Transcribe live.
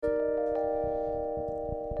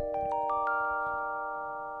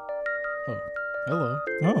Hello.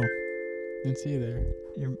 Oh, Didn't see you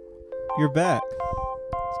there. you're back.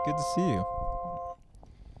 It's good to see you.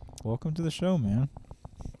 Welcome to the show, man.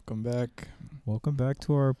 Welcome back. Welcome back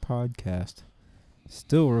to our podcast.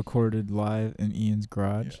 Still recorded live in Ian's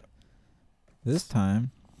garage. Yeah. This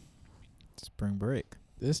time, spring break.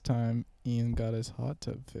 This time, Ian got his hot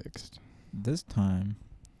tub fixed. This time,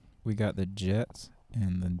 we got the jets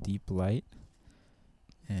and the deep light.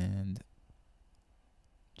 And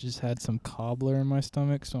Just had some cobbler in my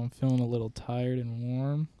stomach, so I'm feeling a little tired and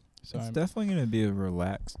warm. So it's I'm definitely going to be a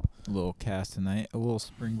relaxed little cast tonight. A little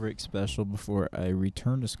spring break special before I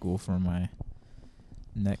return to school for my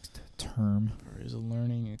next term. for his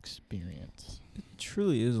learning experience. It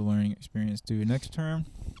truly is a learning experience, dude. Next term,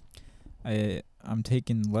 I'm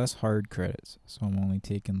taking less hard credits, so I'm only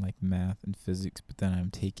taking like math and physics, but then I'm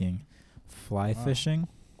taking fly Wow. fishing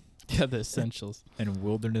Yeah, the essentials. and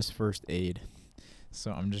wilderness first aid.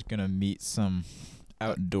 So I'm just gonna meet some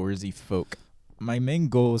outdoorsy folk. My main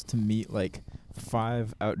goal is to meet like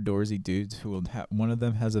 5 outdoorsy dudes who will one of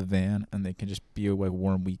them has a van and they can just be a like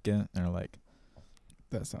warm weekend and are like,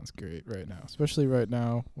 That sounds great right now, especially right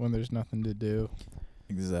now when there's nothing to do,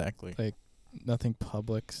 exactly. nothing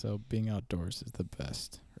public. So being outdoors is the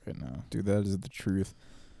best right now. Dude, that is the truth.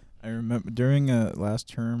 I remember during last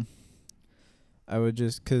term, I would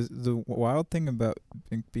just, because the wild thing about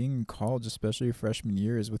being in college, especially your freshman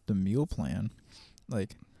year, is with the meal plan.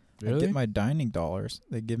 Like, I get my dining dollars.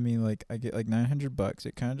 They give me, like, I get like $900.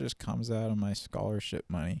 It kind of just comes out of my scholarship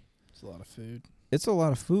money. It's a lot of food. It's a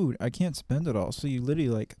lot of food. I can't spend it all. So you literally,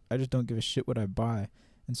 like, I just don't give a shit what I buy.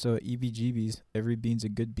 And so at EBGB's, every bean's a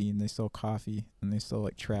good bean. They sell coffee and they sell,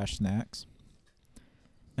 like, trash snacks.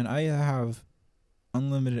 And I have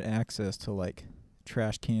unlimited access to, like,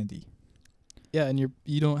 trash candy. Yeah, and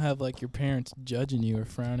you don't have like your parents judging you or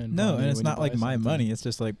frowning. No, upon and you it's when you not like buy my something. money. It's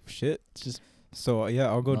just like shit. It's just So yeah,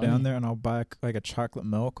 I'll go money. down there and I'll buy like a chocolate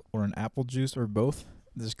milk or an apple juice or both.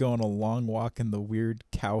 Just go on a long walk in the weird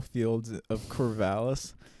cow fields of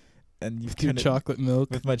Corvallis, and you with your kinda- chocolate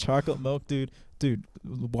milk. with my chocolate milk, dude. Dude,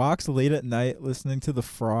 walks late at night listening to the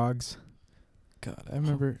frogs. God, I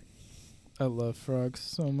remember. I love frogs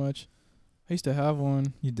so much. I used to have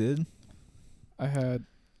one. You did?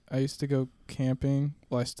 I used to go camping.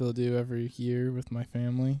 Well, I still do every year with my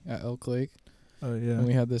family at Elk Lake. Oh yeah. And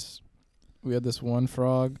we had this one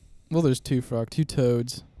frog. Well, there's two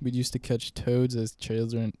toads. We used to catch toads as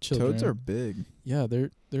children. Toads are big. Yeah,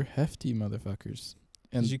 they're hefty motherfuckers.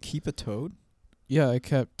 And Did you keep a toad? yeah, I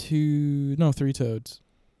kept 3 toads.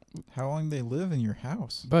 How long they live in your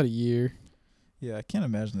house? About a year. Yeah, I can't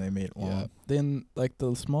imagine they made it long. Yeah. Then like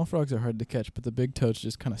the small frogs are hard to catch, but the big toads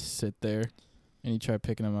just kind of sit there, and you try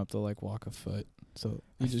picking them up, they'll like walk a foot. So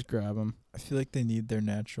you just grab them. I feel like they need their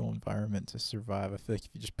natural environment to survive. I feel like if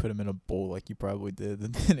you just put them in a bowl like you probably did,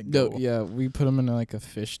 then it No, go. yeah, we put them in like a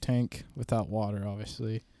fish tank without water,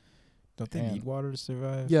 obviously. Don't they And- need water to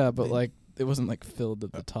survive? Yeah, but They like it wasn't like filled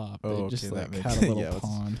at the top. oh, They just okay, that like makes- had a little yeah, let's-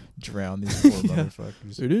 pond. drown these poor Yeah.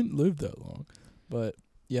 motherfuckers. They didn't live that long, but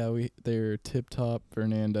yeah, they're Tip Top,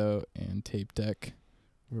 Fernando, and Tape Deck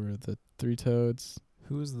were the 3 toads.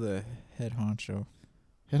 Who was the head honcho?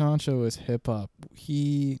 Head honcho was Hip Hop.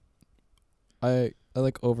 I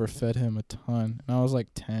like overfed him a ton, and I was like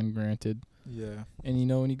 10, granted. Yeah. And you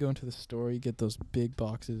know when you go into the store, you get those big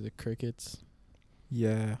boxes of crickets.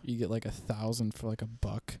 Yeah. You get like 1,000 for like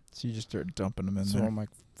 $1. So you just start dumping them in So there. I'm like,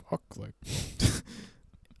 fuck, like,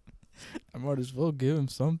 I might as well give him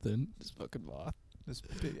something. This fucking moth. This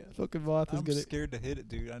big ass. Fucking moth is I'm gonna. scared to hit it,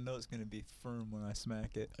 dude. I know it's gonna be firm when I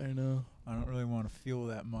smack it. I know. I don't really want to feel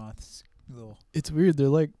that moth's little. It's weird. They're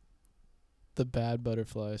like the bad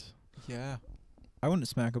butterflies. Yeah. I wouldn't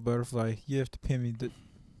smack a butterfly. You have to pay me.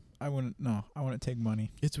 I wouldn't. No, I wouldn't take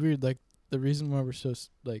money. It's weird. Like the reason why we're so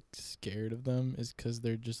like scared of them is 'cause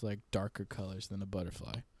they're just like darker colors than a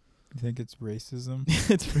butterfly. You think it's racism?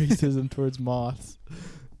 It's racism towards moths.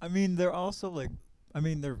 I mean, they're also like. I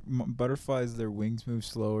mean, they're butterflies. Their wings move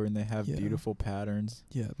slower and they have Yeah. beautiful patterns.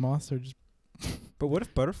 Yeah, moths are just But what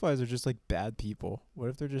if butterflies are just like bad people? What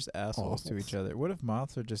if they're just assholes to Awful. each other? What if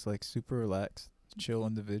moths are just like super relaxed, chill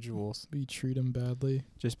individuals? we treat them badly.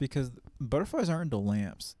 Just because butterflies aren't into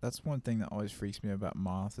lamps. That's one thing that always freaks me about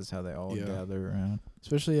moths is how they all Yeah. gather around.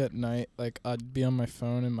 Especially at night, like I'd be on my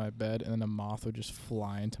phone in my bed, and then a moth would just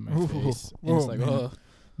fly into my Ooh, face. And it's whoa, like, man. oh,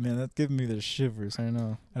 Man, that's giving me the shivers. I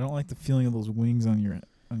know. I don't like the feeling of those wings on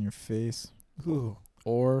your face. Ooh.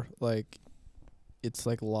 Or like, it's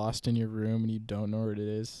like lost in your room and you don't know where it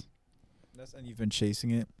is. And you've been chasing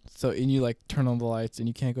it. So and you like turn on the lights and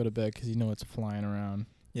you can't go to bed 'cause you know it's flying around.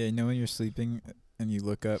 Yeah, you know when you're sleeping and you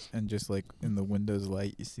look up and just like in the window's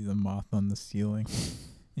light, you see the moth on the ceiling,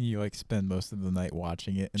 and you like spend most of the night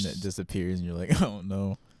watching it, and it disappears, and you're like, oh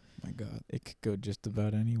no, My God. it could go just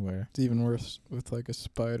about anywhere. It's even worse with like a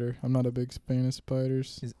spider. I'm not a big fan of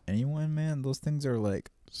spiders. Is anyone, man? Those things are like,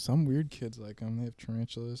 Some weird kids like them. They have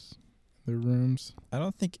tarantulas in their rooms. I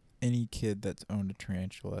don't think any kid that's owned a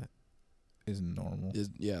tarantula is normal.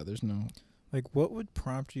 Yeah, there's no. Like, what would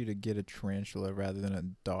prompt you to get a tarantula rather than a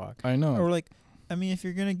dog? I know. Or like, I mean, if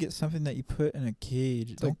you're gonna get something that you put in a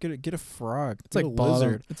cage, It's don't get a frog. It's Get like a bottom.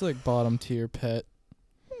 lizard. It's like bottom tier pet.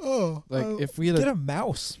 Oh, Like if we had get a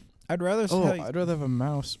mouse. I'd rather. I'd rather have a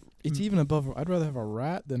mouse. It's Mm. even above. I'd rather have a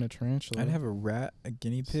rat than a tarantula. I'd have a rat, a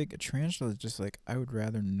guinea pig, a tarantula. Is just like I would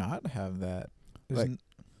rather not have that. Like, Isn't-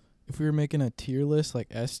 if we were making a tier list, like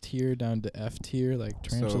S tier down to F tier, like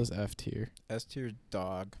tarantula's F tier. S tier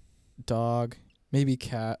dog. Dog, maybe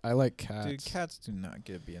cat. I like cats. Dude, cats do not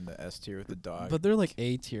get to be in the S tier with the dog. But they're like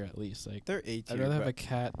A tier at least. Like they're A tier. I'd rather have a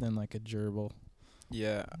cat than like a gerbil.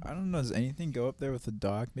 Yeah, I don't know. Does anything go up there with a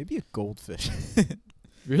dog? Maybe a goldfish.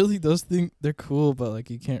 Really, those things they're cool, but like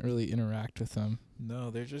you can't really interact with them.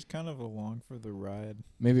 No, they're just kind of along for the ride.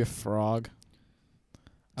 Maybe a frog.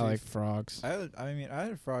 I Dude, like frogs. I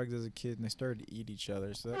had frogs as a kid, and they started to eat each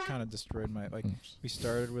other, so that kind of destroyed my like. We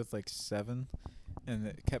started with like 7, and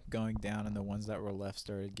it kept going down, and the ones that were left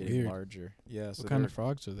started getting Weird. larger. Yeah, so What kind of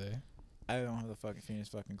frogs are they? I don't have the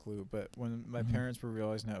fucking clue. But when my Mhm. parents were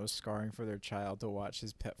realizing that it was scarring for their child to watch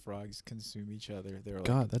his pet frogs consume each other, they were like,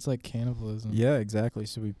 God, that's like cannibalism. yeah, exactly.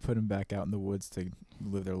 So we put them back out in the woods to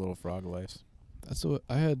live their little frog lives. That's what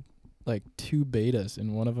I had. Like 2 betas,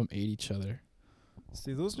 and one of them ate each other.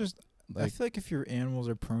 See, those just. I Like feel like if your animals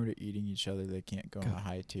are prone to eating each other, they can't go in a God.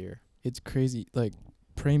 high tier. it's crazy. Like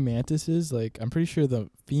praying mantises. Like I'm pretty sure the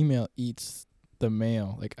female eats the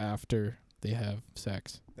male like after they have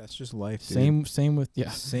sex. That's just life, dude. Same with Same thing.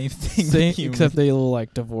 Same, with humans. except they'll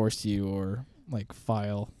like divorce you or like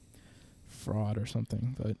file fraud or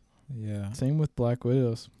something. But Yeah. same with black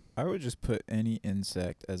widows. I would just put any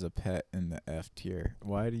insect as a pet in the F tier.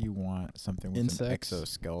 Why do you want something with an Insects?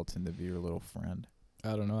 exoskeleton to be your little friend?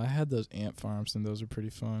 I don't know. I had those ant farms and those are pretty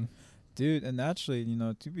fun. Dude, and actually,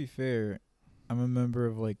 to be fair, I'm a member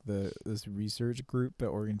of like this research group at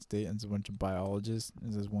Oregon State, and it's a bunch of biologists.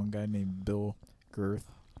 There's this one guy named Bill Girth.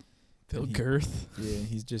 Bill And Girth. Yeah,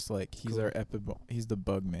 he's just like he's Cool. our he's the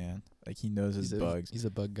bug man. Like he knows his bugs. He's a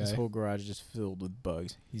bug guy. His whole garage is just filled with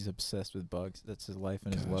bugs. He's obsessed with bugs. That's his life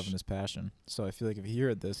and his love Gosh. and his passion. So I feel like if he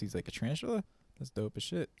heard this, he's like, a tarantula? That's dope as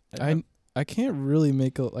shit. I can't really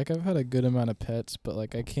make I've had a good amount of pets, but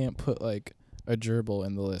like I can't put like a gerbil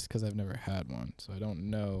in the list because I've never had one, so I don't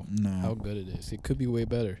know how good it is. It could be way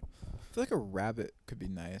better. I feel like a rabbit could be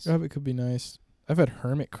nice. Rabbit could be nice. I've had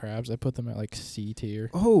hermit crabs. I put them at like C tier.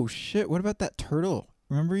 Oh shit! What about that turtle?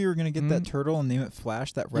 Remember you were gonna get that turtle and name it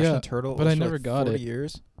Flash, that Russian Yeah, turtle? but It was I for, never like, got 40 it.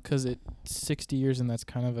 years. Because it's 60 years and that's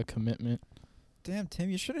kind of a commitment. Damn, Tim,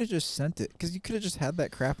 you should have just sent it. Because you could have just had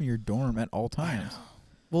that crap in your dorm at all times.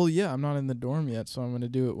 Well, yeah, I'm not in the dorm yet, so I'm going to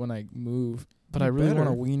do it when I move. But You I really want better.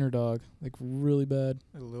 a wiener dog, like really bad.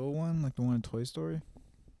 A little one, like the one in Toy Story.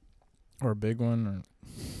 Or a big one. Or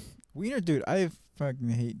Wiener, dude, I fucking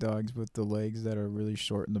hate dogs with the legs that are really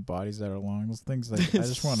short and the bodies that are long. Those things, like, I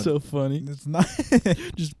just want to. so funny. It's not.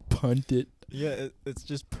 Just punt it. Yeah, it's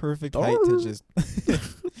just perfect height to Darn. just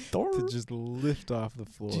to just lift off the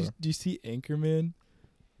floor. Do you see Anchorman?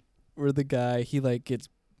 Where the guy, he like gets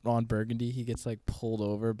on Burgundy, he gets like pulled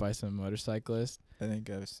over by some motorcyclist. I think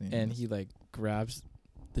I've seen. And this. he like grabs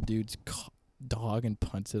the dude's dog and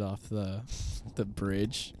punts it off the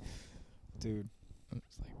bridge. Dude,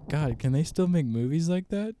 It's like, God, can they still make movies like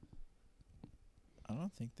that? I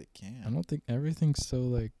don't think they can. I don't think everything's so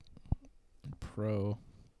like pro.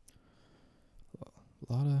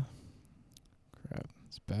 A lot of crap.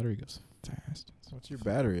 This battery goes fast. So what's your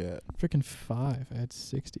battery at? Freaking 5. I had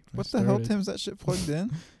 60. when I What the hell, started. Tim's that shit plugged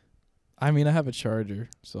in? I mean, I have a charger,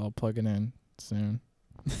 so I'll plug it in soon.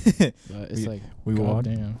 But it's like, we walked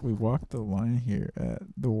goddamn. we walked the line here at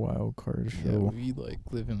the Wild Card Yeah, Show. we like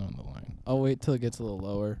living on the line. I'll wait till it gets a little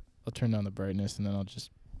lower. I'll turn down the brightness and then I'll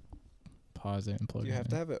just pause it and plug Do it you have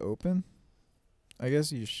in. to have it open? I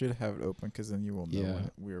guess you should have it open because then you will know Yeah.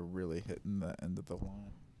 when we're really hitting the end of the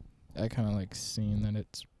line. I kind of like seeing that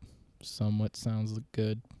it's somewhat sounds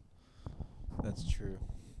good. That's true.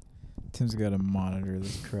 Tim's got to monitor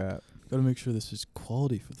this crap. Got to make sure this is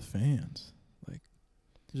quality for the fans.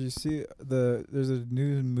 Did you see there's a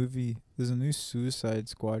new Suicide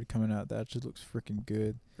Squad coming out that actually looks freaking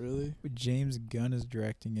good. Really? James Gunn is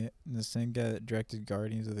directing it, and the same guy that directed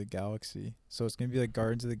Guardians of the Galaxy. So it's gonna be like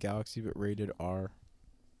Guardians of the Galaxy but rated R.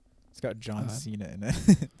 It's got John God. Cena in it.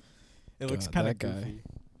 It looks God, kind of that guy. goofy.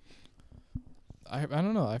 I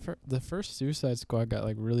don't know. The first Suicide Squad got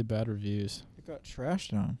like really bad reviews. It got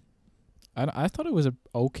trashed on. I thought it was a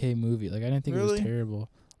okay movie. Like I didn't think it Really? was terrible.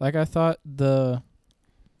 Like I thought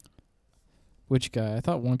which guy? I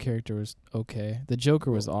thought one character was okay. The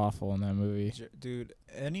Joker was awful in that movie. Dude,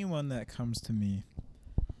 anyone that comes to me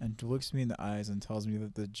and looks me in the eyes and tells me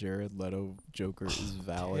that the Jared Leto Joker is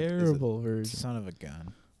valid Terrible is a version. son of a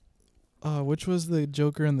gun. Which was the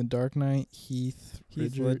Joker in the Dark Knight? Heath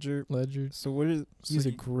Ledger. Ledger. So what is? He's so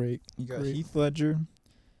a great. You got great Heath Ledger.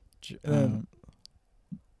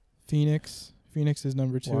 Phoenix. Phoenix is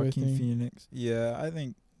number 2. I Joaquin think. Phoenix. Yeah, I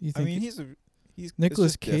think. I mean, he's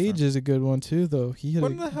Nicolas Cage different. is a good one too, though.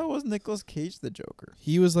 When the hell was Nicolas Cage the Joker?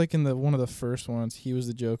 He was like in one of the first ones. He was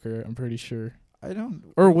the Joker. I'm pretty sure. I don't.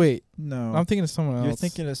 Or wait, no. I'm thinking of someone else. You're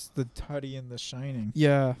thinking of the Tutty in The Shining.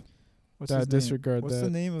 Yeah. What's his disregard What's that.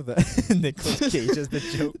 the name of that? Nicolas Cage as the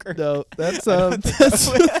Joker. No, that's I don't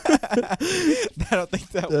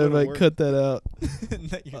think that I would might work. cut that out.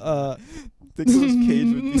 Nicolas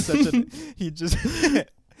Cage would be such a.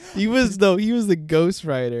 He was the Ghost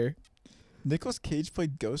Rider. Nicolas Cage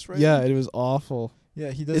played Ghost Rider. Yeah, it was awful.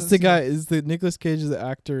 Yeah, he does. It's the guy. Is the Nicolas Cage is the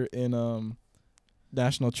actor in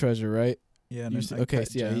National Treasure, right? Yeah. Okay,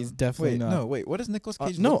 so yeah, he's definitely not. No, wait. What does Nicolas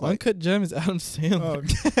Cage no, look like? Uncut Gem is Adam Sandler.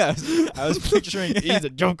 Oh, I was picturing he's a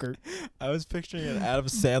Joker. I was picturing an Adam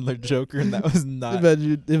Sandler Joker, and that was not.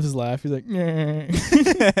 Imagine it was laugh. He's like,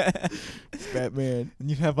 Batman. And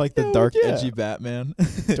you have like the dark, edgy Batman.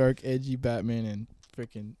 Dark, edgy Batman and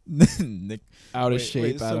freaking Nick out of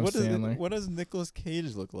shape so Adam what Sandler. What does Nicolas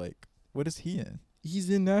Cage look like? What is he in? He's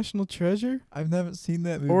in National Treasure. I've never seen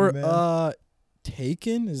that movie. Or man.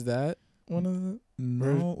 Taken. Is that one of the?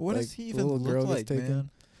 No. What like, does he the even little girl look gets like, taken? man?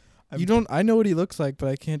 You don't. I know what he looks like, but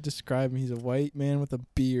I can't describe him. He's a white man with a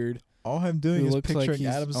beard. All I'm doing who is looks picturing like he's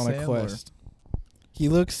Adam on Sandler. a quest. He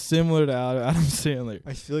looks similar to Adam Sandler.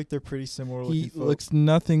 I feel like they're pretty similar. He looks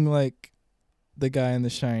nothing like the guy in The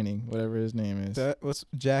Shining, whatever his name is. That was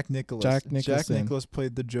Jack Nicklaus. Jack Nicholson. Jack Nicklaus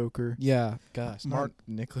played the Joker. Yeah, gosh, Mark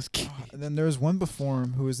Nicolas Cage. And then there was one before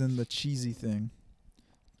him who was in the cheesy thing.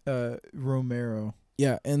 Romero.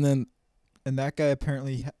 Yeah, and then that guy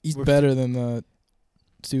apparently he's better than the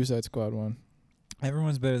Suicide Squad one.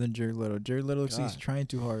 Everyone's better than Jared Leto. Jared Leto looks like he's God. trying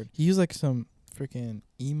too hard. He was like some freaking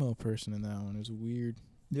emo person in that one. It was weird.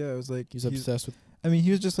 Yeah, it was like He's obsessed with. I mean,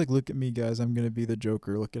 he was just like, "Look at me, guys. I'm gonna be the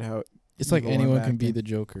Joker. Look at how." It's like evil I'm anyone can be acting." the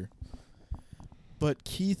Joker. But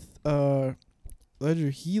Keith Ledger,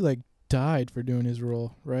 he like died for doing his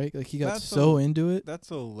role, right? Like he got That's so into it. That's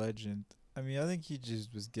a legend. I mean, I think he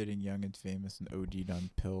just was getting young and famous and OD'd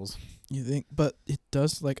on pills. You think? But it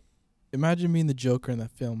does like. Imagine being the Joker in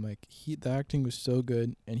that film. Like the acting was so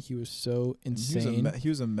good, and he was so insane. He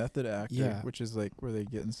was a method actor, Yeah. which is like where they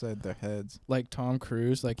get inside their heads. Like Tom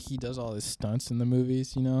Cruise, like he does all his stunts in the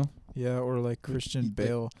movies, you know. Yeah, or like Christian He,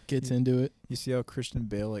 Bale gets into it. You see how Christian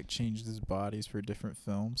Bale like changed his bodies for different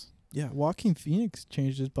films. Yeah, Joaquin Phoenix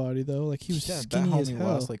changed his body though. Like he was skinny that as homie hell.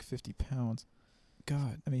 lost like 50 pounds.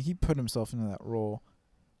 God, I mean, he put himself into that role.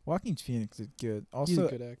 Joaquin Phoenix is good. Also, he's a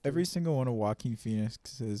good actor. every single one of Joaquin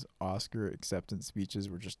Phoenix's Oscar acceptance speeches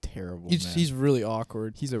were just terrible. He's really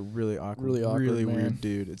awkward. He's a really awkward, really man. weird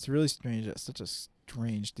dude. It's really strange that such a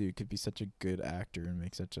strange dude could be such a good actor and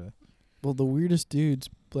make such a. Well, the weirdest dudes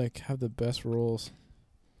like have the best roles.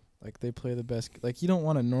 Like they play the best. Like you don't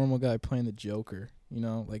want a normal guy playing the Joker. You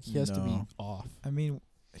know, like he has to be off. I mean,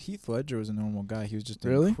 Heath Ledger was a normal guy. He was just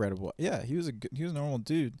Really? incredible. Yeah, he was a normal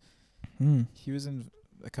dude. He was in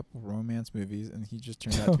a couple romance movies, and he just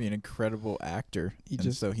turned out to be an incredible actor.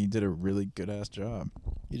 So he did a really good ass job.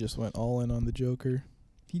 He just went all in on the Joker.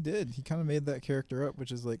 He did. He kind of made that character up,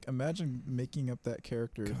 which is like, imagine making up that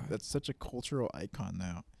character. God. That's such a cultural icon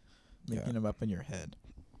now. Making him up in your head.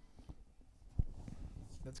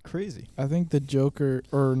 That's crazy. I think the Joker,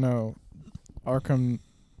 Arkham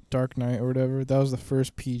Dark Knight or whatever, that was the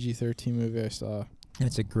first PG-13 movie I saw. And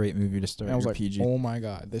it's a great movie to start. And I was like, PG. oh my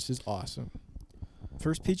God, this is awesome.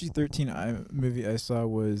 First PG-13 movie I saw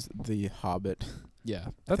was The Hobbit. Yeah,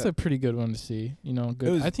 that's a pretty good one to see. You know,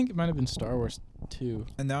 good. I think it might have been Star Wars too.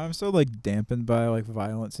 And now I'm so like dampened by like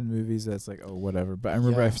violence in movies that's like, oh, whatever. But I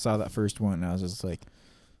remember I saw that first one and I was just like,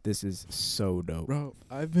 this is so dope. Bro,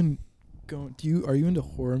 I've been going. Are you into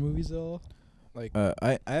horror movies at all? Like,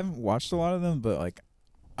 I haven't watched a lot of them, but like,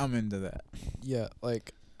 I'm into that. Yeah,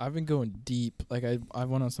 like I've been going deep. Like I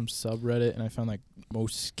went on some subreddit and I found like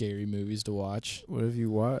most scary movies to watch. What have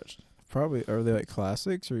you watched? Probably are they like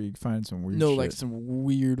classics or you find some weird? No, shit? like some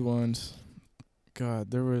weird ones.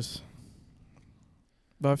 God, there was.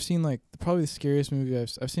 But I've seen like probably the scariest movie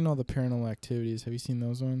I've seen all the Paranormal Activities. Have you seen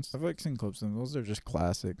those ones? I've like seen clips of them. Those are just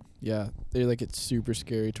classic. Yeah, they like it's super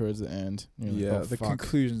scary towards the end. You're Yeah, like, oh, the fuck.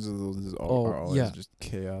 conclusions of those are always just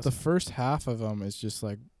chaos. The first half of them is just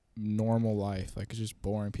like normal life, like it's just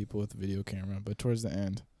boring people with a video camera. But towards the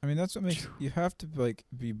end, I mean, that's what makes you have to like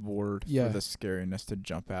be bored for the scariness to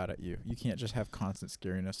jump out at you. You can't just have constant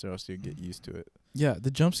scariness, or else you get used to it. Yeah,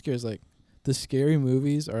 the jump scares, like the scary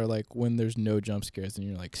movies are like when there's no jump scares and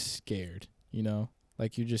you're like scared, you know,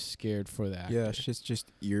 like you're just scared for the actor. Yeah, it's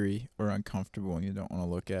just eerie or uncomfortable, and you don't want to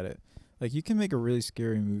look at it. Like you can make a really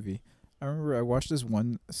scary movie. I remember I watched this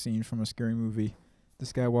one scene from a scary movie.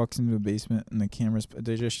 This guy walks into a basement, and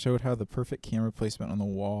they just showed how the perfect camera placement on the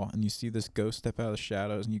wall, and you see this ghost step out of the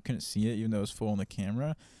shadows, and you couldn't see it even though it was full on the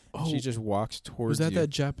camera. Oh, she just walks towards you. Was that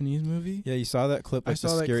Japanese movie? Yeah, you saw that clip, like the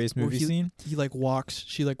scariest movie scene? She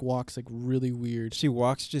walks like really weird. She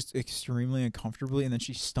walks just extremely uncomfortably, and then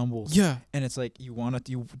she stumbles. Yeah. And it's like you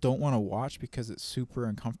don't want to watch because it's super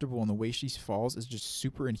uncomfortable, and the way she falls is just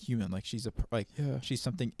super inhuman. Like she's she's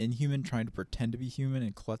something inhuman trying to pretend to be human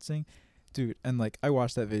and klutzing. Dude, and like I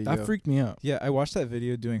watched that video. That freaked me out. Yeah, I watched that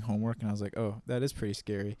video doing homework, and I was like, oh, that is pretty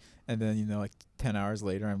scary. And then, like 10 hours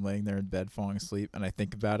later, I'm laying there in bed falling asleep, and I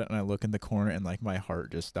think about it, and I look in the corner, and like my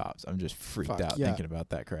heart just stops. I'm just freaked out thinking about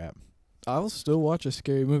that crap. I'll still watch a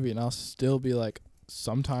scary movie, and I'll still be like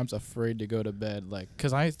sometimes afraid to go to bed, like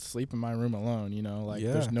because I sleep in my room alone, like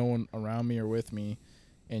there's no one around me or with me.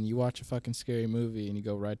 And you watch a fucking scary movie and you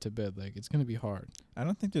go right to bed, like it's gonna be hard. I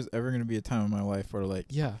don't think there's ever gonna be a time in my life where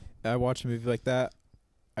I watch a movie like that,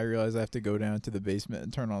 I realize I have to go down to the basement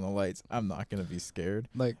and turn on the lights. I'm not gonna be scared.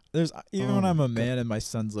 Like there's when I'm a man and my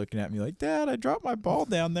son's looking at me like, Dad, I dropped my ball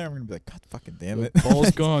down there. I'm gonna be like, God fucking damn it,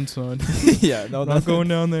 ball's gone, son. Yeah, no, not going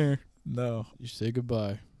down there. No, you say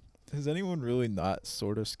goodbye. Is anyone really not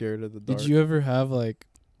sort of scared of the dark? Did you ever have like?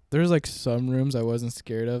 There's like some rooms I wasn't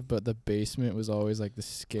scared of, but the basement was always like the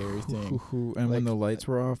scary thing. And when the lights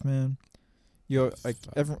were off, man, when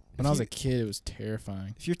I was a kid, it was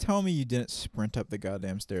terrifying. If you're telling me you didn't sprint up the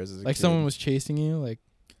goddamn stairs as a kid, like someone was chasing you, like,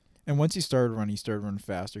 and once you started running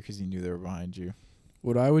faster because you knew they were behind you.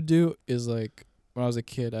 What I would do is like when I was a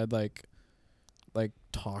kid, I'd like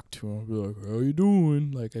talk to him, be like, "How you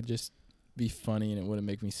doing?" Like I'd just be funny, and it wouldn't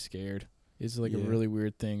make me scared. It's like a really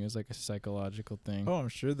weird thing. It's like a psychological thing. Oh, I'm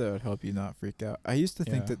sure that would help you not freak out. I used to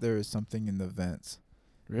think that there was something in the vents.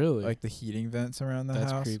 Really? Like the heating vents around the house.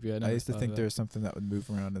 That's creepy. I used to think there was something that would move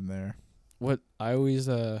around in there. What I always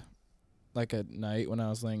like at night when I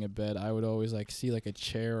was laying in bed, I would always like see like a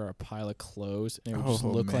chair or a pile of clothes, and it would just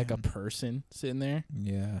look like a person sitting there.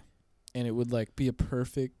 Yeah. And it would like be a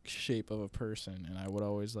perfect shape of a person, and I would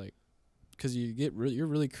always like, because you're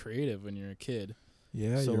really creative when you're a kid.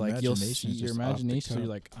 Yeah, so like you'll see your imagination. So you're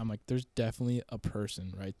like, I'm like, there's definitely a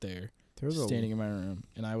person right there standing in my room,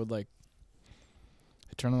 and I would like,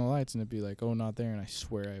 I turn on the lights and it'd be like, oh, not there, and I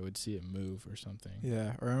swear I would see it move or something.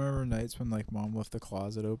 Yeah, or I remember nights when like Mom left the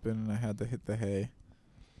closet open and I had to hit the hay.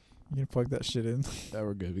 You gonna plug that shit in? Yeah,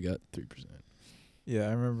 we're good. We got 3%. Yeah,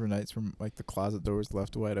 I remember nights when like the closet door was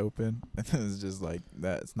left wide open, and it was just like,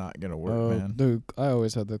 that's not gonna work, man. Dude, I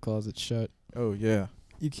always had the closet shut. Oh yeah.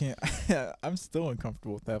 You can't. I'm still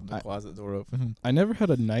uncomfortable with having the closet door open. I never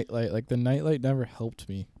had a nightlight. Like the nightlight never helped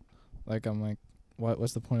me. Like I'm like,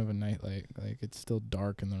 what's the point of a nightlight? Like it's still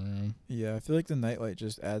dark in the room. Yeah, I feel like the nightlight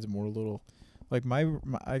just adds more little. Like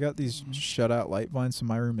I got these shutout light blinds, so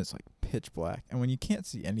my room is like pitch black. And when you can't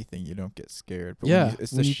see anything, you don't get scared. But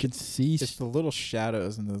when you can see, it's the little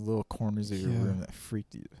shadows in the little corners of your room that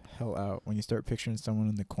freak the hell out. When you start picturing someone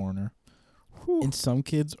in the corner. And some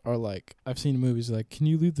kids are like, I've seen movies like, can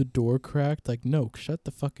you leave the door cracked? Like, no, shut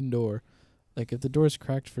the fucking door. Like, if the door's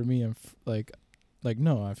cracked for me, I'm like,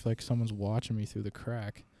 no, I feel like someone's watching me through the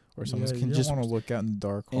crack, or someone can just want to look out in the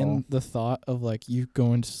dark hall. And the thought of like you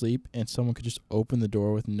going to sleep and someone could just open the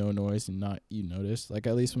door with no noise and not you notice. Like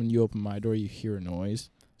at least when you open my door, you hear a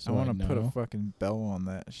noise. So I want to put a fucking bell on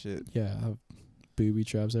that shit. Yeah, I have booby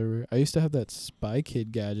traps everywhere. I used to have that Spy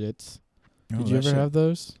Kid gadgets. Did you ever have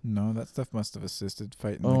those? No, that stuff must have assisted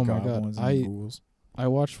fighting the goblins and ghouls. I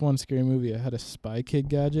watched one scary movie. I had a Spy Kid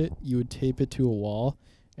gadget. You would tape it to a wall,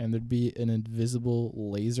 and there'd be an invisible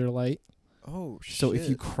laser light. Oh, shit. So if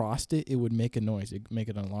you crossed it, it would make a noise. It'd make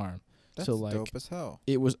an alarm. That's dope as hell.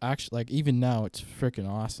 It was actually, like, even now, it's freaking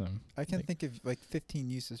awesome. I can think of, 15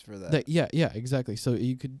 uses for that. Yeah, exactly. So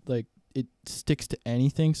you could, it sticks to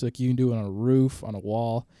anything. So, you can do it on a roof, on a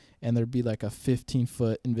wall, and there'd be, a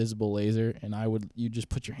 15-foot invisible laser, and you just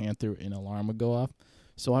put your hand through it, and an alarm would go off.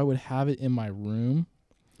 So I would have it in my room.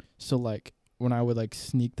 So, when I would like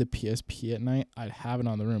sneak the PSP at night, I'd have it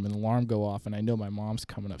on the room and the alarm go off and I know my mom's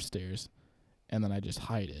coming upstairs, and then I just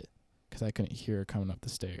hide it because I couldn't hear her coming up the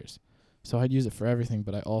stairs. So I'd use it for everything,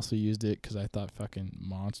 but I also used it because I thought fucking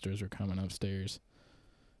monsters were coming upstairs.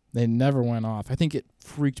 They never went off. I think it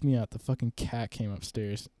freaked me out. The fucking cat came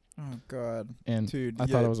upstairs. Oh, God. And Dude, I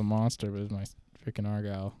thought it was a monster, but it was my freaking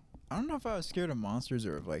Argyle. I don't know if I was scared of monsters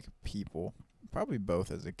or of, like, people. Probably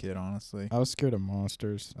both as a kid, honestly. I was scared of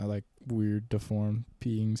monsters. I like weird, deformed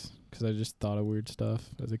beings because I just thought of weird stuff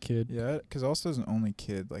as a kid. Yeah, because also as an only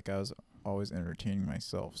kid, like, I was always entertaining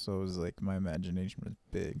myself, so it was, like, my imagination was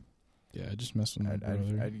big. Yeah, I just messed with my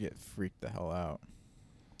brother. I'd get freaked the hell out.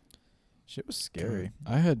 Shit was scary.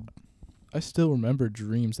 I still remember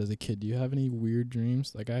dreams as a kid. Do you have any weird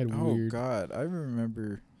dreams? Like I had weird. Oh God, I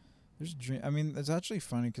remember. There's dream. I mean, it's actually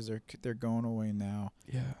funny because they're going away now.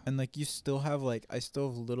 Yeah. And like you still have like I still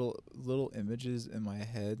have little images in my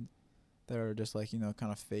head that are just like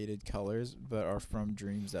kind of faded colors, but are from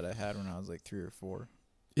dreams that I had when I was like 3 or 4.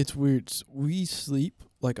 It's weird. We sleep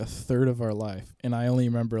like a third of our life, and I only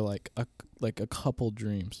remember like a couple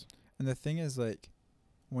dreams. And the thing is, like,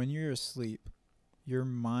 when you're asleep, your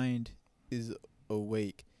mind is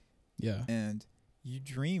awake. Yeah. And you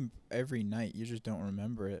dream every night. You just don't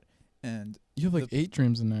remember it. And you have like 8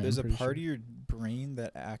 dreams a night. There's a part of your brain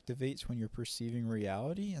that activates when you're perceiving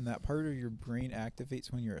reality, and that part of your brain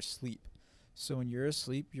activates when you're asleep. So when you're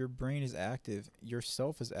asleep, your brain is active, your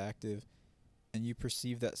self is active, and you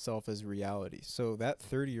perceive that self as reality. So that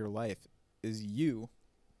third of your life is you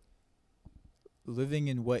living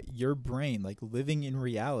in what your brain, like living in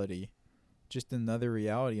reality, just another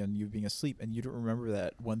reality on you being asleep, and you don't remember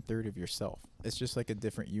that 1/3 of yourself. It's just like a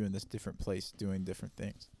different you in this different place doing different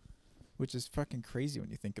things, which is fucking crazy when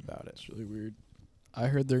you think about it. It's really weird. I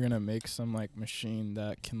heard they're gonna make some like machine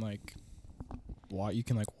that can like you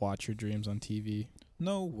can like watch your dreams on TV.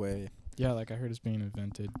 No way. Yeah, like I heard it's being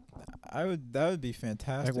invented. That would be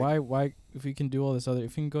fantastic. Like why if we can do all this other,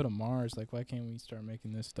 if we can go to Mars, like why can't we start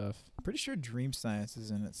making this stuff? Pretty sure dream science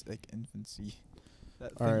is in its like infancy.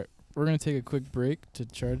 All right, we're gonna take a quick break to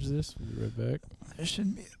charge this. We'll be right back. There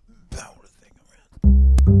shouldn't be a power thing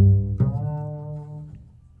around.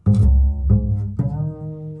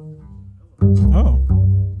 Oh,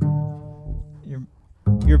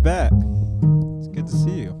 you're back. It's good to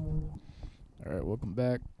see you. All right, welcome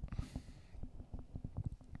back.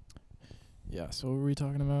 Yeah, so what were we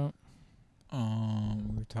talking about?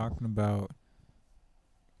 We were talking about.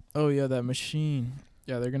 Oh yeah, that machine.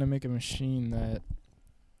 Yeah, they're gonna make a machine that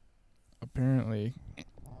apparently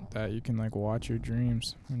that you can like watch your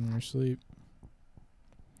dreams when you're asleep.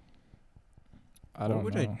 I don't know.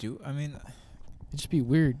 What would I do? I mean, it'd just be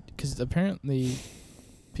weird because apparently,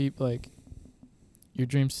 people like your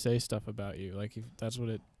dreams say stuff about you. Like if that's what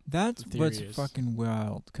it. That's what's fucking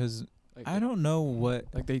wild. Cause like I don't know what.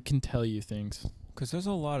 Like they can tell you things. Cause there's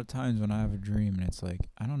a lot of times when I have a dream and it's like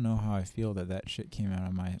I don't know how I feel that shit came out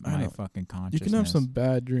of my fucking consciousness. You can have some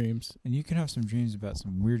bad dreams, and you can have some dreams about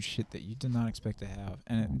some weird shit that you did not expect to have.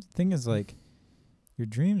 And the thing is, like, your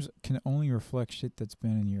dreams can only reflect shit that's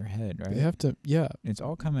been in your head, right? They have to, yeah. It's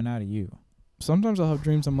all coming out of you. Sometimes I'll have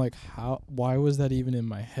dreams. I'm like, why was that even in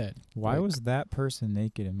my head? Why was that person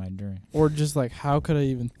naked in my dream? Or just like, how could I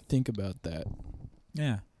even think about that?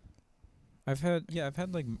 Yeah. I've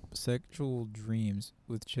had like sexual dreams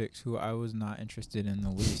with chicks who I was not interested in the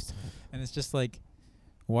least. And it's just like,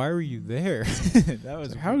 why were you there? That was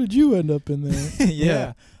like, how did you end up in there?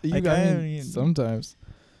 Yeah. You like, I mean, sometimes.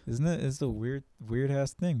 Isn't it? It's a weird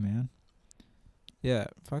ass thing, man. Yeah,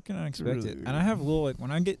 fucking unexpected. Really and I have little, like,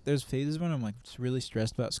 when I get, there's phases when I'm like really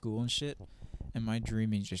stressed about school and shit, and my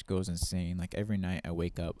dreaming just goes insane. Like every night I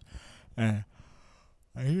wake up and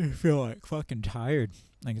I just feel like fucking tired.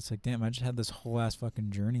 Like it's like, damn, I just had this whole ass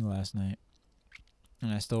fucking journey last night,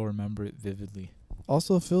 and I still remember it vividly.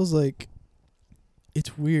 Also, it feels like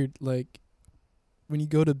it's weird. Like when you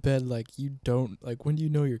go to bed, like you don't like when do you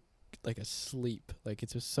know you're like asleep? Like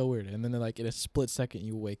it's just so weird. And then like in a split second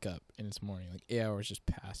you wake up and it's morning. Like 8 hours just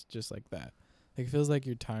passed, just like that. Like it feels like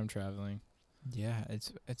you're time traveling. Yeah,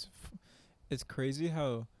 it's crazy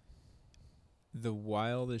how the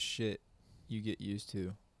wildest shit you get used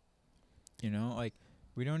to. You know, like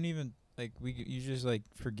we don't even like you just like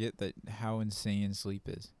forget that how insane sleep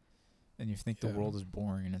is. And you think the world is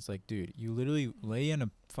boring, and it's like, dude, you literally lay in a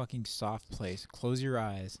fucking soft place, close your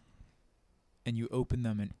eyes, and you open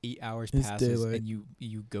them, and 8 hours passes, daylight. And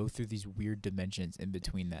you go through these weird dimensions in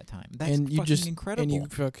between that time. That's and fucking incredible. And you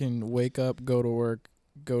fucking wake up, go to work,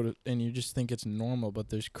 and you just think it's normal, but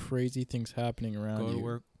there's crazy things happening around you go to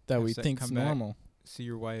work, that we think's normal. Back, see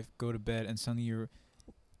your wife, go to bed, and suddenly you're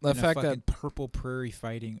The fact that purple prairie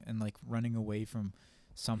fighting and like running away from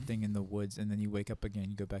something in the woods, and then you wake up again,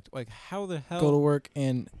 you go back to like, how the hell go to work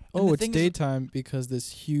and it's daytime because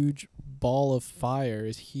this huge ball of fire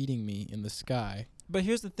is heating me in the sky. But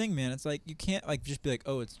here's the thing, man, it's like you can't like just be like,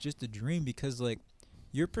 oh, it's just a dream, because like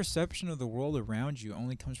your perception of the world around you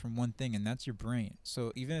only comes from one thing, and that's your brain.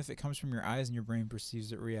 So even if it comes from your eyes and your brain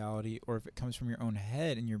perceives it reality, or if it comes from your own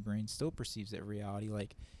head and your brain still perceives it reality,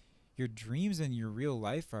 like your dreams and your real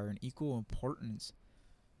life are an equal importance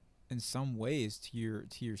in some ways to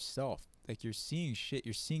yourself. Like you're seeing shit,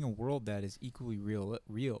 you're seeing a world that is equally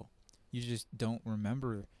real. You just don't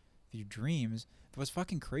remember your dreams. But what's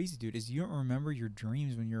fucking crazy, dude, is you don't remember your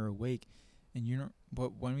dreams when you're awake, and you don't.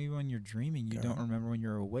 But when you're dreaming, you don't remember when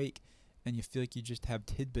you're awake, and you feel like you just have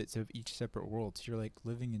tidbits of each separate world. So you're like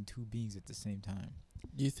living in two beings at the same time.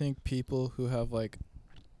 Do you think people who have like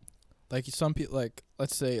some people, like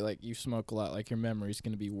let's say like you smoke a lot, like your memory's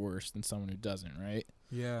gonna be worse than someone who doesn't, right?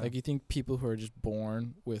 Yeah. Like you think people who are just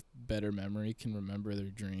born with better memory can remember their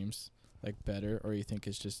dreams like better, or you think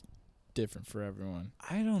it's just different for everyone?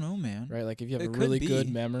 I don't know, man. Right? Like if you have a really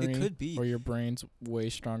good memory, it could be, or your brain's way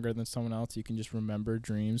stronger than someone else, you can just remember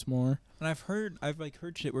dreams more. And I've heard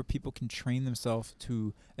shit where people can train themselves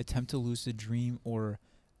to attempt to lucid dream or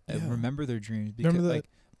remember their dreams. Because remember that?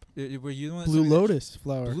 Like, were you the one Blue Lotus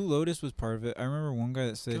flower? Blue Lotus was part of it. I remember one guy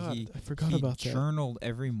that said he journaled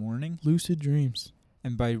every morning. Lucid dreams.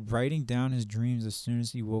 And by writing down his dreams as soon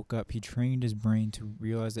as he woke up, he trained his brain to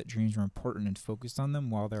realize that dreams were important and focused on them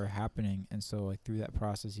while they were happening. And so, like, through that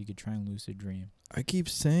process, he could try and lucid dream. I keep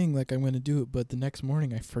saying, like, I'm going to do it, but the next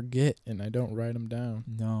morning I forget and I don't write them down.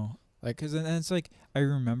 No. Like, because then it's like, I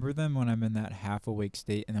remember them when I'm in that half-awake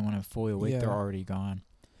state, and then when I'm fully awake, they're already gone.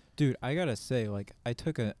 Dude, I gotta say, like, I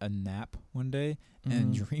took a nap one day,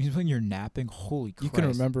 and dreams when you're napping, holy Christ. You can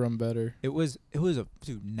remember them better.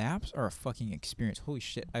 Dude, naps are a fucking experience. Holy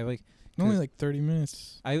shit. Only like 30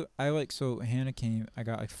 minutes. So Hannah came, I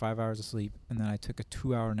got like 5 hours of sleep, and then I took a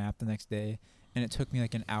 2-hour nap the next day, and it took me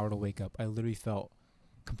like an hour to wake up. I literally felt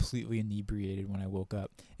completely inebriated when I woke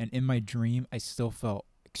up. And in my dream, I still felt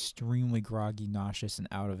extremely groggy, nauseous, and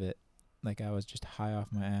out of it. Like I was just high off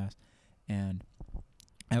my ass. And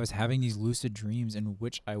I was having these lucid dreams in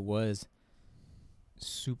which I was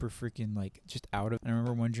super freaking like just out of. I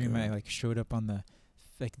remember one dream I like showed up on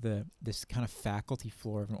this kind of faculty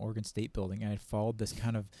floor of an Oregon State building, and I followed this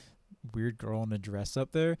kind of weird girl in a dress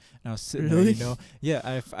up there, and I was sitting there, you know.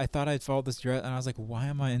 Yeah, I thought I'd followed this dress, and I was like, why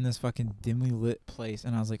am I in this fucking dimly lit place?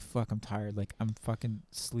 And I was like, fuck, I'm tired. Like I'm fucking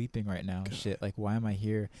sleeping right now. Shit, like why am I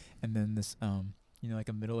here? And then this like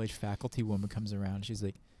a middle-aged faculty woman comes around. She's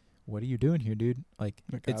like, what are you doing here, dude? Like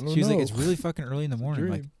she's like, it's really fucking early in the morning.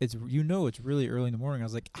 Like it's really early in the morning. I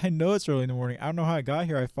was like, I know it's early in the morning. I don't know how I got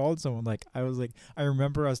here. I followed someone. Like I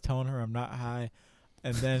remember I was telling her I'm not high.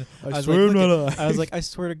 And then I was like, I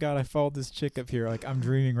swear to God, I followed this chick up here. Like, I'm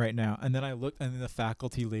dreaming right now. And then I looked, and then the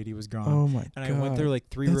faculty lady was gone. Oh, my God. And I went through, like,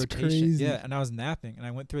 3 rotations. Crazy. Yeah, and I was napping. And I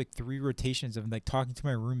went through, like, 3 rotations of, like, talking to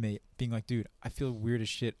my roommate, being like, dude, I feel weird as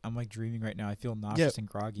shit. I'm, like, dreaming right now. I feel nauseous and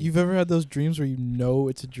groggy. You've ever had those dreams where you know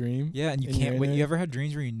it's a dream? Yeah, and you can't wait. You ever had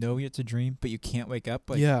dreams where you know it's a dream, but you can't wake up?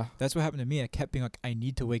 Like, yeah. That's what happened to me. I kept being like, I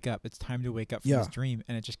need to wake up. It's time to wake up from this dream.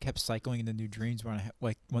 And it just kept cycling into new dreams when I,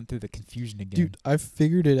 like, went through the confusion again. Dude, I've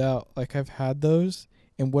figured it out. Like, I've had those,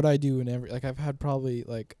 and what I do in every, like, I've had probably,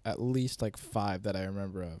 like, at least, like, 5 that I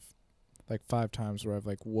remember of. Like, 5 times where I've,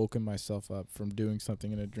 like, woken myself up from doing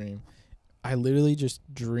something in a dream. I literally just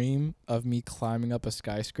dream of me climbing up a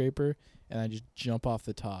skyscraper, and I just jump off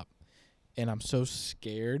the top. And I'm so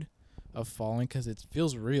scared of falling because it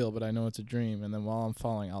feels real, but I know it's a dream. And then while I'm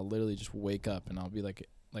falling, I'll literally just wake up, and I'll be, like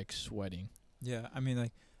sweating. Yeah, I mean,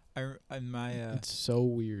 like, it's so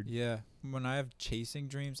weird. Yeah, when I have chasing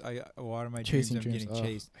dreams, a lot of my dreams I'm getting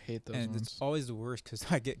chased. I hate those and ones. It's always the worst because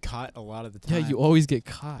I get caught a lot of the time. Yeah, you always get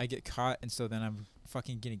caught. I get caught, and so then I'm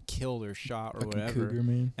fucking getting killed or shot or fucking whatever. Cougar,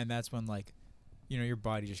 man. And that's when, like, you know, your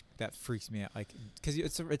body just, that freaks me out. Like, because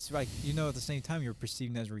it's like, you know, at the same time, you're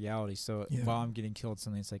perceiving that as reality. So while I'm getting killed,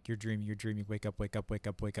 suddenly it's like, you're dreaming, wake up,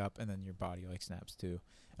 and then your body, like, snaps too.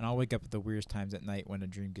 And I'll wake up at the weirdest times at night when a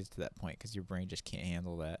dream gets to that point because your brain just can't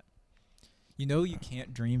handle that. You know, you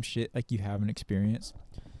can't dream shit like you haven't experienced.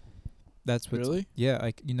 That's what's, really? Yeah,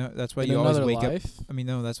 like, you know, that's why you always wake up. I mean,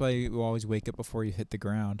 no, that's why you always wake up before you hit the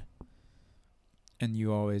ground. And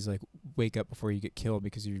you always, like, wake up before you get killed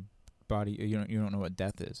because your body, you don't know what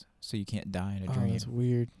death is, so you can't die in a dream. That's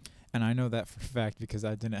weird. And I know that for a fact because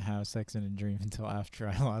I didn't have sex in a dream until after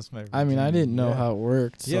I lost my virginity. I mean, I didn't know how it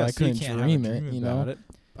worked, so I couldn't dream it, you know?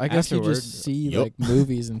 I guess you just see, like,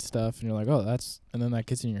 movies and stuff, and you're like, oh, that's... And then that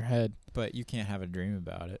gets in your head. but you can't have a dream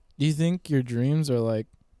about it. Do you think your dreams are like,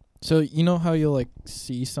 so you know how you'll like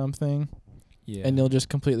see something, and you'll just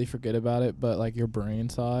completely forget about it, but like your brain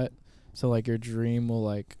saw it, so like your dream will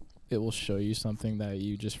like it will show you something that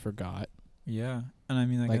you just forgot. Yeah, and I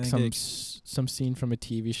mean like some scene from a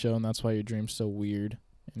TV show, and that's why your dream's so weird,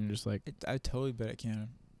 and you're just like, I totally bet it can.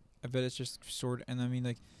 I bet it's just sort of, and I mean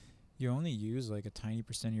like. You only use like a tiny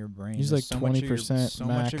percent of your brain. Use like 20%. So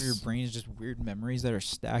much of your brain is just weird memories that are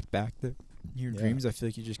stacked back to your dreams. I feel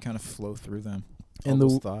like you just kind of flow through them. And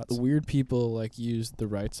the weird people like use the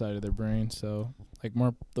right side of their brain. So like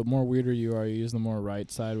the more weirder you are, you use the more right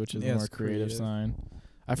side, which is the more creative sign.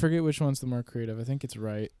 I forget which one's the more creative. I think it's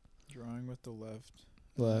right. Drawing with the left.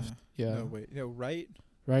 Left. Yeah. No, wait. No, right.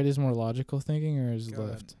 Right is more logical thinking, or is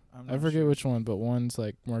left? I forget which one, but one's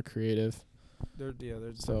like more creative. They're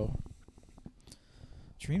so.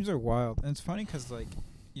 Dreams are wild, and it's funny because like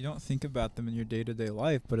you don't think about them in your day-to-day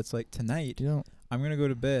life, but it's like tonight I'm gonna go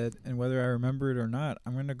to bed, and whether I remember it or not,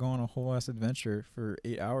 I'm gonna go on a whole ass adventure for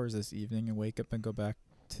 8 hours this evening and wake up and go back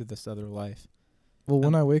to this other life. Well,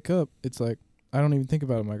 when I wake up, it's like I don't even think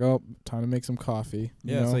about it. I'm like, oh, time to make some coffee.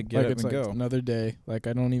 It's like get up and go. Another day. Like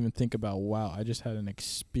I don't even think about, wow, I just had an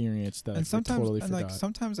experience that I totally forgot. Like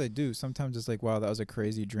sometimes I do. Sometimes it's like, wow, that was a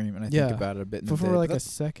crazy dream, and I think about it a bit in the day. For like a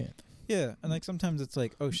second. Yeah, and like sometimes it's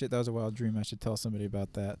like, oh shit, that was a wild dream. I should tell somebody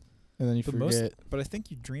about that. And then you forget. But I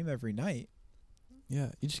think you dream every night. Yeah,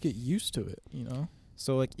 you just get used to it, you know?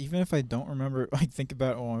 So like even if I don't remember, like think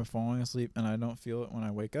about it while I'm falling asleep and I don't feel it when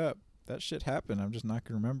I wake up, that shit happened. I'm just not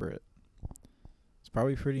going to remember it. It's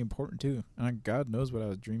probably pretty important too. And God knows what I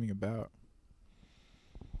was dreaming about.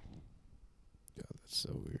 God, that's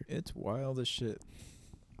so weird. It's wild as shit.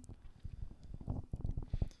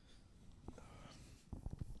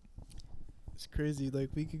 It's crazy. Like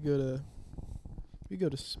we could go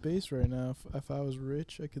to space right now. If I was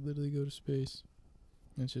rich, I could literally go to space.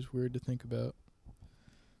 And it's just weird to think about.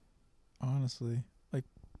 Honestly, I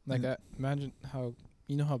imagine how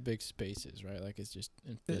how big space is, right? Like it's just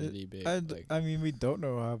infinity big. I mean, we don't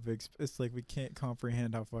know how big it's like. We can't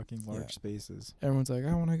comprehend how fucking large space is. Everyone's like,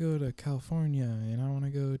 I want to go to California and I want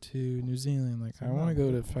to go to New Zealand. Like I want to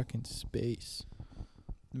go to fucking space.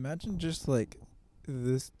 Imagine just like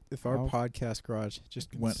this if our podcast garage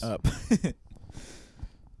just went up.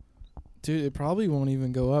 Dude, it probably won't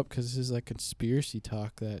even go up because this is like conspiracy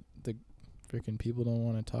talk that the freaking people don't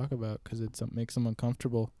want to talk about because it makes them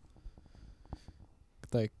uncomfortable.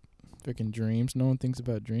 Like freaking dreams. No one thinks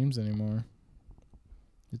about dreams anymore.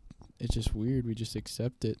 It's just weird. We just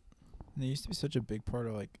accept it. And they used to be such a big part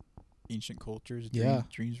of like ancient cultures.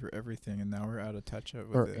 Dreams were everything, and now we're out of touch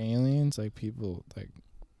with it. Or aliens, like people like.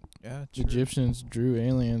 Yeah, true. Egyptians drew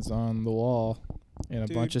aliens on the wall and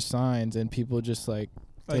a bunch of signs, and people just like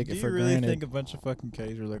take it for granted. Do you really think a bunch of fucking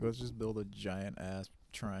caves were like, let's just build a giant ass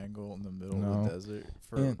triangle in the middle of the desert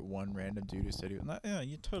for one random dude who said he was not? Yeah,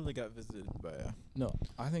 you totally got visited by No,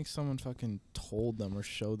 I think someone fucking told them or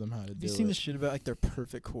showed them how to do it. Have you seen the shit about like their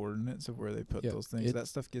perfect coordinates of where they put those things? That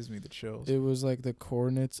stuff gives me the chills. It was like the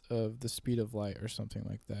coordinates of the speed of light or something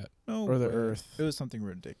like that. No, or the Earth. It was something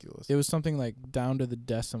ridiculous. It was something like down to the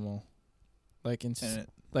decimal, like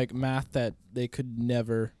like math that they could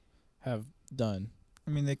never have done. I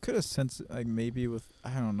mean, they could have sensed like maybe with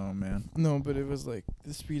I don't know, man. No, but it was like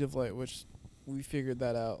the speed of light, which we figured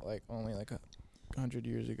that out like only like 100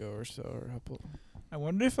 years ago or so, or a couple. I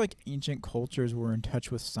wonder if like ancient cultures were in touch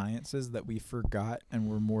with sciences that we forgot and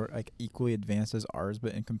were more like equally advanced as ours,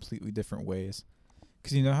 but in completely different ways.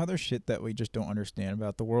 Because you know how there's shit that we just don't understand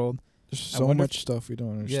about the world. There's so much stuff we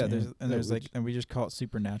don't understand. Yeah, and we just call it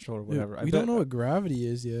supernatural or whatever. We don't know what gravity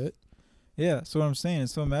is yet. Yeah, so what I'm saying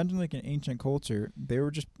is, so imagine like an ancient culture, they were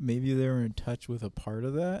in touch with a part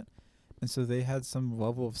of that, and so they had some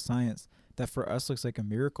level of science that for us looks like a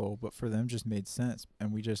miracle, but for them just made sense,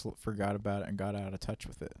 and we just forgot about it and got out of touch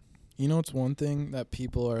with it. You know, it's one thing that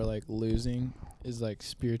people are like losing is like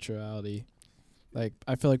spirituality. Like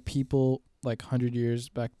I feel like people like 100 years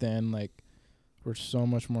back then like were so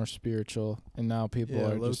much more spiritual, and now people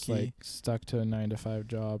are just like stuck to a 9-to-5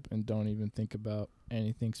 job and don't even think about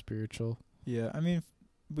anything spiritual. Yeah, I mean,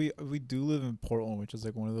 we do live in Portland, which is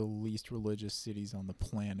like one of the least religious cities on the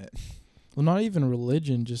planet. Well, not even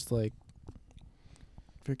religion, just like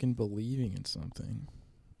freaking believing in something.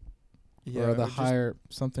 Yeah, or the higher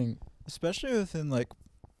something. Especially within like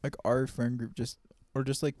our friend group, just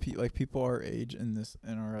like people our age in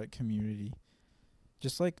our like community,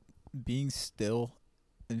 just like being still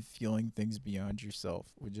and feeling things beyond yourself,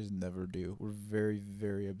 we just never do. We're very,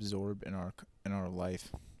 very absorbed in our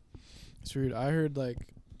life. It's weird. I heard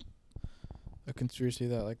like a conspiracy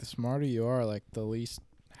that like the smarter you are, like the least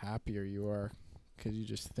happier you are, because you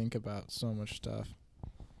just think about so much stuff.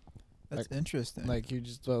 That's interesting. Like you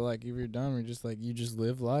just like if you're done, you're just like you just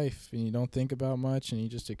live life and you don't think about much and you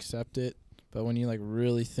just accept it. But when you like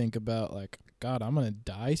really think about like, God, I'm gonna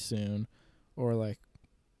die soon, or like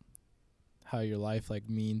how your life like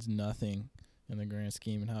means nothing in the grand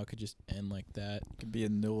scheme and how it could just end like that. It could be a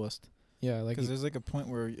nihilist. Yeah, like because there's like a point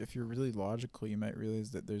where if you're really logical, you might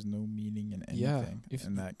realize that there's no meaning in anything,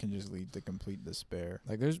 and that can just lead to complete despair.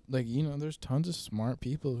 Like there's like there's tons of smart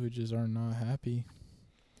people who just are not happy.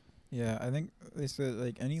 Yeah, I think they said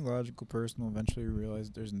like any logical person will eventually realize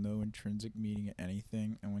there's no intrinsic meaning in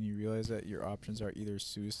anything, and when you realize that your options are either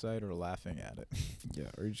suicide or laughing at it. Yeah,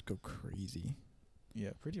 or you just go crazy.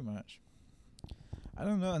 Yeah, pretty much. I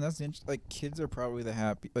don't know, and that's like kids are probably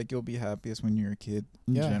you'll be happiest when you're a kid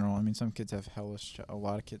in general. I mean, some kids have a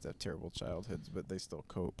lot of kids have terrible childhoods, but they still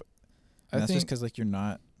cope. And that's just because like you're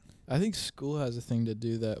not. I think school has a thing to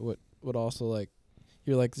do that. What also like.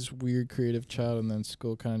 You're like this weird creative child, and then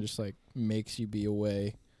school kind of just like makes you be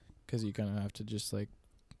away, because you kind of have to just like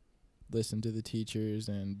listen to the teachers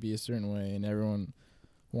and be a certain way, and everyone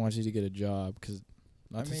wants you to get a job. Because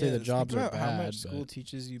not to say the jobs are bad, how much school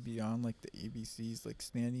teaches you beyond like the ABCs, like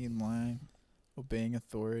standing in line, obeying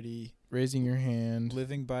authority, raising your hand,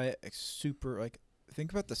 living by a super like.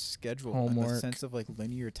 Think about the schedule homework. And the sense of like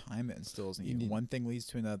linear time it instills in you. One thing leads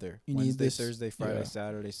to another. You Wednesday, need this, Thursday, Friday,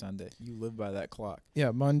 Saturday, Sunday. You live by that clock.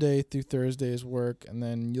 Yeah, Monday through Thursday is work, and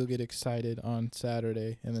then you'll get excited on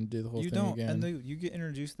Saturday and then do the whole thing again. And you get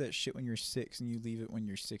introduced to that shit when you're 6, and you leave it when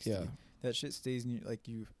you're 60. Yeah. That shit stays in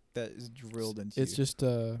you, that is drilled into you. It's just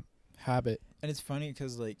a habit. And it's funny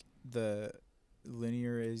because like the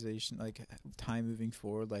linearization, like time moving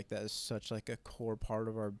forward, like that is such like a core part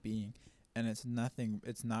of our being. And it's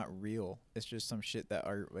not real. It's just some shit that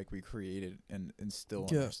we created and instill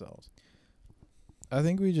in ourselves. I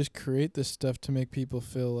think we just create this stuff to make people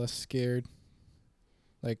feel less scared.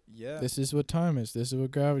 Like, this is what time is, this is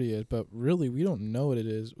what gravity is. But really, we don't know what it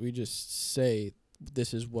is. We just say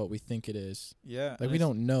this is what we think it is. Yeah. Like, we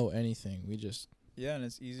don't know anything. We just... Yeah, and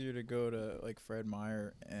it's easier to go to, like, Fred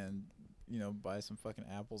Meyer and, buy some fucking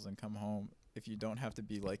apples and come home. If you don't have to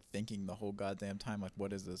be like thinking the whole goddamn time, like,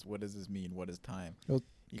 what is this? What does this mean? What is time? Well,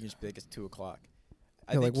 you can just be like, it's 2:00.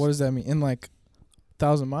 Yeah, like, what does that mean? In like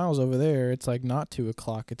 1,000 miles over there, it's like not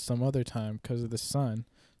 2:00. It's some other time because of the sun.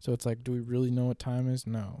 So it's like, do we really know what time is?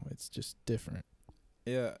 No, it's just different.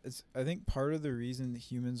 Yeah, I think part of the reason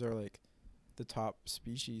humans are like the top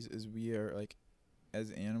species is we are like,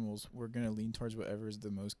 as animals, we're gonna lean towards whatever is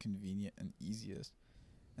the most convenient and easiest.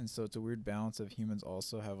 And so it's a weird balance of humans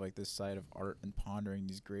also have like this side of art and pondering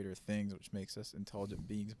these greater things, which makes us intelligent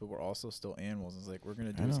beings, but we're also still animals. It's like, we're going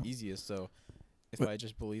to do what's easiest. So if I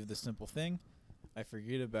just believe the simple thing, I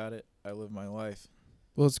forget about it, I live my life.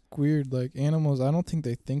 Well, it's weird. Like, animals, I don't think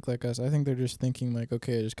they think like us. I think they're just thinking like,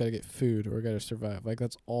 okay, I just got to get food or got to survive. Like,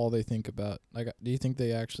 that's all they think about. Like, do you think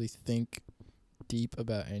they actually think deep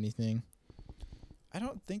about anything? I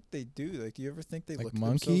don't think they do. Like, do you ever think they like look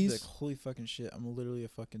monkeys? Like, holy fucking shit, I'm literally a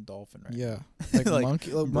fucking dolphin right now. Like,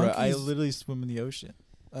 monkeys. I literally swim in the ocean.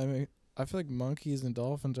 I mean, I feel like monkeys and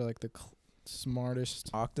dolphins are like the smartest.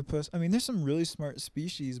 Octopus. I mean, there's some really smart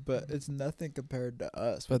species, but it's nothing compared to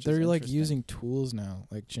us. But they're like using tools now,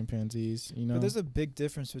 like chimpanzees. But there's a big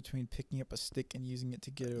difference between picking up a stick and using it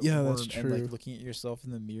to get a worm, that's true. and like looking at yourself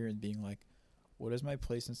in the mirror and being like, what is my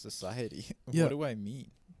place in society? What do I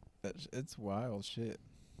mean? It's wild shit.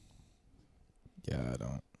 Yeah, I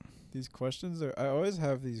don't. These questions I always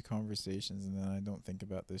have these conversations, and then I don't think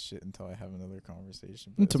about this shit until I have another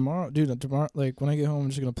conversation. Tomorrow, like when I get home, I'm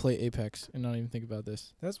just going to play Apex and not even think about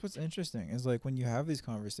this. That's what's interesting is like when you have these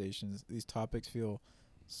conversations, these topics feel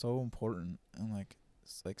so important and like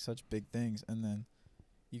it's like such big things, and then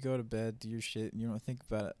you go to bed, do your shit, and you don't think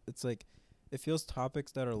about it. It's like it feels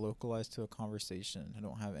topics that are localized to a conversation and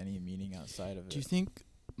don't have any meaning outside of it. Do you think...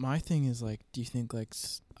 My thing is like, do you think like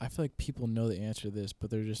I feel like people know the answer to this, but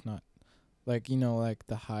they're just not like, like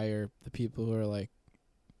the people who are like,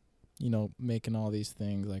 making all these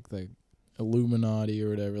things like the Illuminati or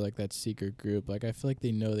whatever, like that secret group. Like I feel like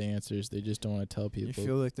they know the answers, they just don't want to tell people. You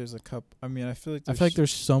feel like there's I feel like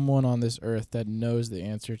there's someone on this earth that knows the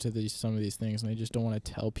answer to some of these things, and they just don't want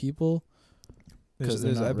to tell people. I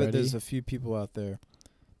bet there's a few people out there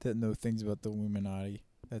that know things about the Illuminati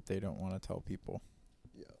that they don't want to tell people.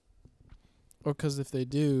 Or because if they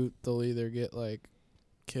do, they'll either get, like,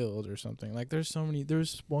 killed or something. Like,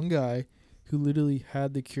 there's one guy who literally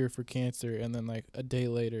had the cure for cancer, and then, like, a day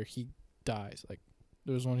later, he dies. Like,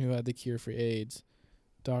 there was one who had the cure for AIDS,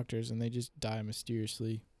 doctors, and they just die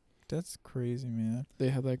mysteriously. That's crazy, man. They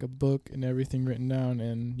had like a book and everything written down,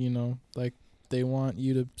 and like they want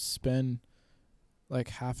you to spend like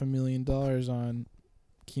 $500,000 on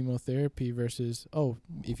chemotherapy versus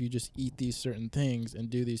if you just eat these certain things and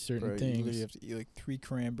do these certain things. You have to eat like 3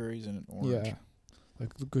 cranberries and an orange. Yeah,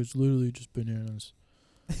 like it's literally just bananas.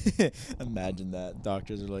 Imagine that.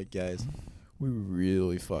 Doctors are like, guys, we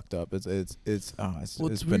really fucked up. It's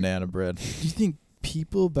weird. banana bread. Do you think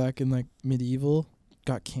people back in like medieval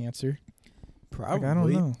got cancer? Probably. Like, I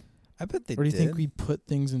don't know. I bet they did. Or do you think we put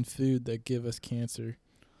things in food that give us cancer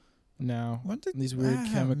now? These weird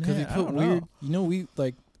chemicals. Because we put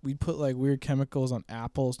weird. We put like weird chemicals on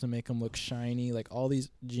apples to make them look shiny. Like all these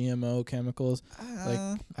GMO chemicals. Like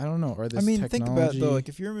I don't know. Or this technology. Think about it though. Like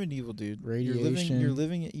if you're a medieval dude, radiation. You're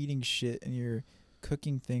living and eating shit, and you're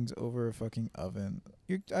cooking things over a fucking oven.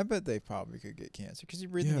 I bet they probably could get cancer because you're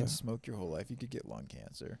breathing in smoke your whole life. You could get lung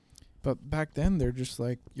cancer. But back then, they're just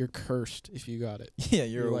like, you're cursed if you got it. Yeah,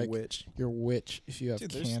 you're a like, witch. You're a witch if you have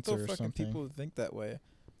cancer or something. There's still fucking people who think that way.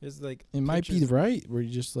 There's like it might be right where you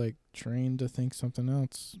just like trained to think something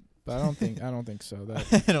else. But I don't think so.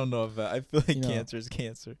 That I don't know if I feel like cancer is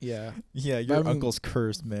cancer. Yeah. Yeah, your uncle's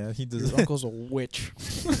cursed, man. He does. Your uncle's a witch.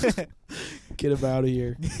 Get him out of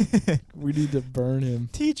here. We need to burn him.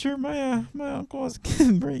 Teacher, my uncle has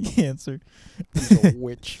brain cancer. He's a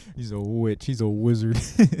witch. He's a witch. He's a wizard.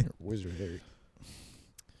 You're a wizard, Harry.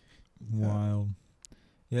 Wild.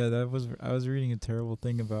 Yeah, I was reading a terrible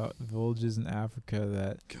thing about villages in Africa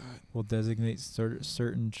that will designate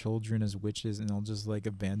certain children as witches, and they'll just like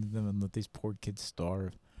abandon them and let these poor kids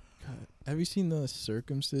starve. God. Have you seen the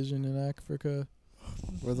circumcision in Africa,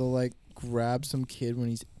 where they'll like grab some kid when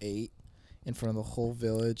he's 8 in front of the whole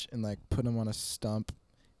village and like put him on a stump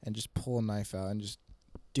and just pull a knife out and just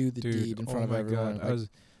do the deed in front of everyone? God. Like,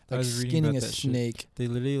 I was skinning reading about a that snake. Shit. They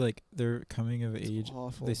literally they're coming of age.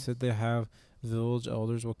 Awful. They said they have village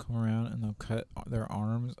elders will come around and they'll cut their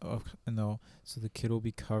arms off, and so the kid will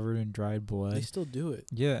be covered in dried blood. They still do it.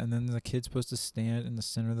 Yeah, and then the kid's supposed to stand in the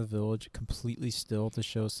center of the village completely still to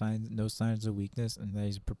show no signs of weakness, and that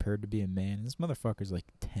he's prepared to be a man. And this motherfucker's like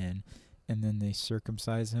 10, and then they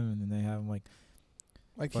circumcise him, and then they have him like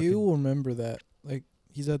he will remember that. Like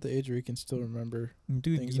he's at the age where he can still remember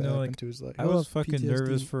things that happened to his life. I was fucking PTSD.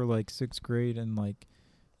 Nervous for like 6th grade and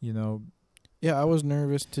Yeah, I was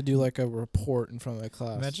nervous to do like a report in front of the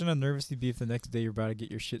class. Imagine how nervous you'd be if the next day you're about to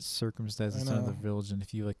get your shit circumcised in front of the village, and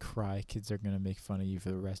if you like cry, kids are gonna make fun of you for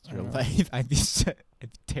the rest of your life. I'd be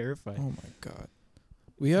terrified. Oh my god,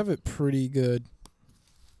 we have it pretty good,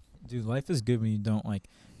 dude. Life is good when you don't like.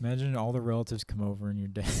 Imagine all the relatives come over and your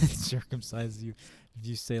dad circumcises you. If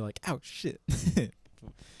you say like, "Ouch, shit,"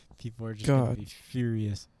 people are just gonna be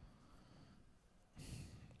furious.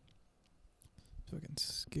 Fucking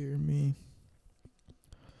scare me.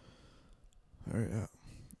 All right.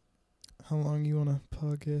 How long you want to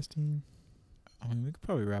podcast, Ian? I mean, we could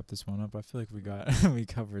probably wrap this one up. I feel like we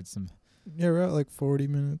covered some. Yeah, we're at like 40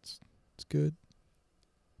 minutes. It's good.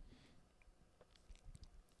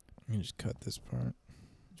 Let me just cut this part.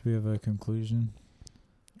 Do we have a conclusion?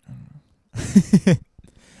 I don't know.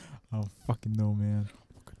 I don't fucking know, man.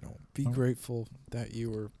 Be grateful that you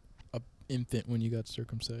were an infant when you got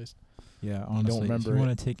circumcised. Yeah, honestly, don't remember if you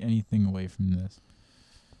want to take anything away from this,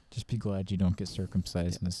 just be glad you don't get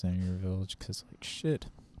circumcised in the center of your village, because, like, shit.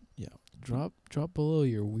 Yeah, drop below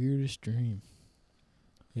your weirdest dream.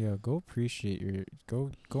 Yeah, go appreciate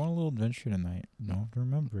go on a little adventure tonight. You don't have to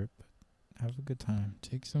remember it, but have a good time.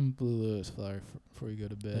 Take some Blue Lotus flower before you go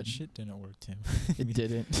to bed. That shit didn't work, Tim. It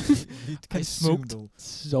didn't. I smoked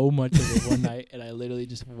so much of it one night, and I literally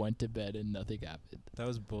just went to bed and nothing happened. That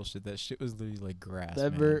was bullshit. That shit was literally like grass.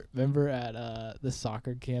 Remember at the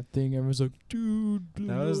soccer camp thing? Everyone was like, dude, Blue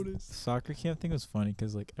Lotus. Soccer camp thing was funny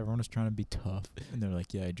because like everyone was trying to be tough, and they're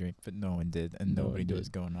like, yeah, I drink, but no one did, and nobody knew what was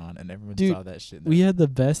going on, and everyone saw that shit. We had the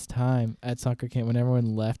best time at soccer camp when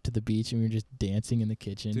everyone left to the beach and we were just dancing in the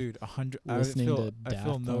kitchen. Dude, I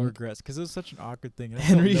feel no regrets because it was such an awkward thing.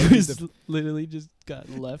 Henry was literally just got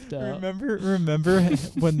left out. Remember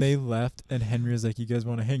when they left and Henry was like, "You guys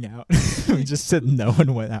want to hang out?" We just said no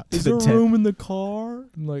and went out. Is there room in the car?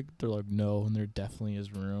 And they're like, no, and there definitely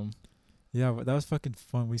is room. Yeah, but that was fucking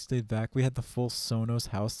fun. We stayed back. We had the full Sonos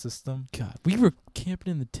house system. God, we were camping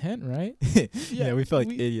in the tent, right? Yeah, we felt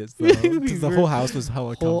like idiots though, because the whole house was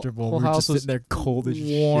hella comfortable. We were just sitting there cold as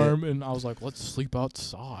warm, shit. And I was like, let's sleep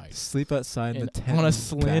outside. Sleep outside in the tent on a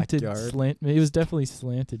slanted slant. It was definitely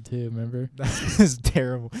slanted too. Remember? That was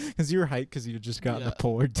terrible because you were hyped because you had just gotten a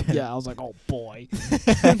polar tent. Yeah, I was like, oh boy,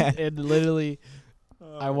 and literally.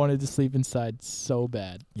 I wanted to sleep inside so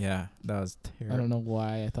bad. Yeah, that was terrible. I don't know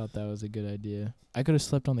why I thought that was a good idea. I could have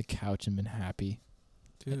slept on the couch and been happy.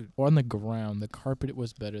 Dude. Or on the ground. The carpet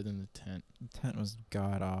was better than the tent. The tent was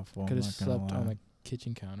god awful. Could have slept on the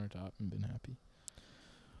kitchen countertop and been happy.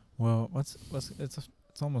 Well, it's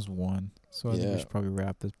almost 1, so I think we should probably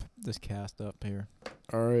wrap this cast up here.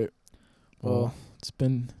 All right. Well, it's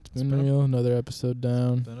been real. Another episode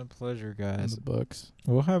down. It's been a pleasure, guys. In the books.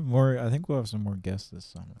 We'll have more. I think we'll have some more guests this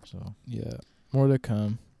summer. So yeah, more to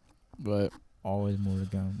come. But always more to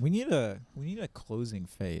come. We need a closing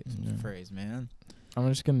phrase, man. I'm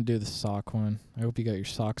just gonna do the sock one. I hope you got your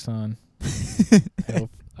socks on.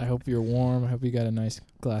 I hope you're warm. I hope you got a nice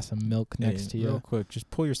glass of milk next to you. Real quick, just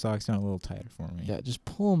pull your socks down a little tighter for me. Yeah, just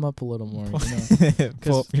pull them up a little more.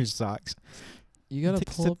 Pull up your socks. You gotta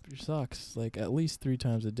pull up your socks like at least 3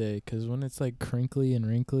 times a day, because when it's like crinkly and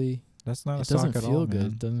wrinkly, that's not a sock at all. It doesn't feel good. Man.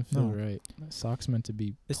 It doesn't feel right. Socks meant to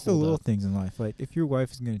be. It's the little things in life. Like if your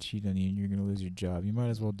wife is gonna cheat on you and you're gonna lose your job, you might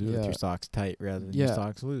as well do it with your socks tight rather than your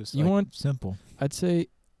socks loose. You want simple. I'd say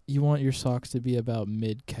you want your socks to be about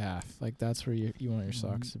mid calf. Like that's where you want your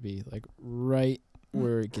socks to be. Like right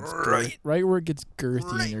where it gets right where it gets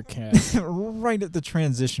girthy in your calf. Right at the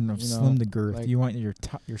transition of slim to girth. Like, you want your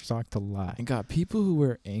sock to lie. And God, people who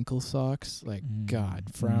wear ankle socks, like God,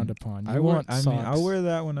 frowned upon. I wear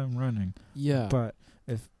that when I'm running. Yeah. But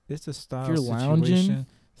if it's a style if you're lounging,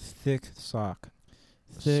 thick sock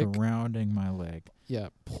surrounding my leg. Yeah,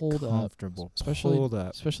 pulled comfortable,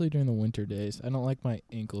 especially during the winter days. I don't like my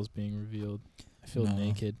ankles being revealed. I feel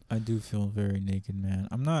naked. I do feel very naked, man.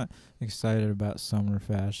 I'm not excited about summer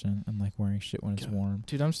fashion and like wearing shit when it's warm.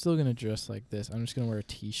 Dude, I'm still gonna dress like this. I'm just gonna wear a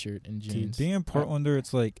t-shirt and jeans. Dude, being in Portlander,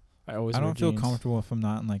 it's like I don't feel comfortable if I'm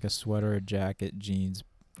not in like a sweater, a jacket, jeans.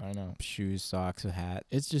 I know. Shoes, socks, a hat.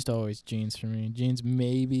 It's just always jeans for me. Jeans,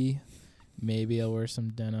 maybe I'll wear some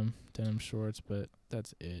denim shorts, but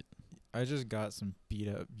that's it. I just got some beat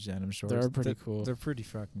up denim shorts. They're pretty cool. They're pretty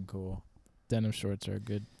fucking cool. Denim shorts are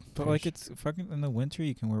good. But like it's fucking in the winter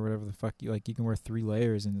you can wear whatever the fuck you like. You can wear 3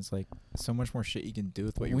 layers and it's like so much more shit you can do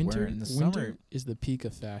with what you're wearing. In the summer is the peak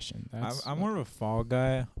of fashion. I'm more of a fall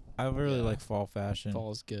guy. I really like fall fashion.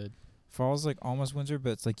 Fall's good. Fall's like almost winter, but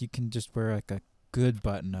it's like you can just wear like a good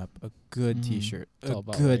button up, a good t-shirt, a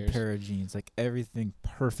good pair of jeans, like everything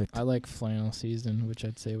perfect. I like flannel season, which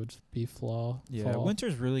I'd say would be fall. Yeah,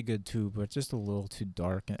 winter's really good too, but it's just a little too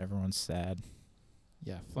dark and everyone's sad.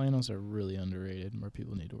 Yeah, flannels are really underrated. More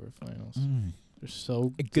people need to wear flannels. They're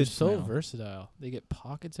so versatile. They get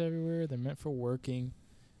pockets everywhere. They're meant for working,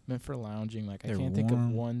 meant for lounging. Like I can't think of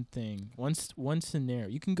one thing. One scenario.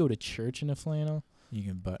 You can go to church in a flannel. You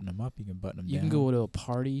can button them up. You can button them down. You can go to a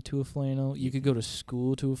party to a flannel. You could go to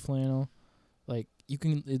school to a flannel. Like you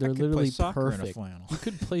can. They're literally perfect. In a flannel. You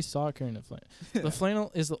could play soccer in a flannel. The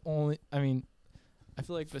flannel is the only. I mean, I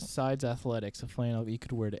feel like besides athletics, a flannel you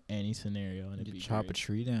could wear to any scenario and it'd be chop great. a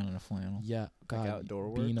tree down in a flannel. Yeah, God, like outdoor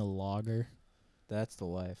work. Being a logger, that's the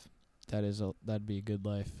life. That'd be a good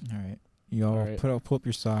life. All right, y'all pull up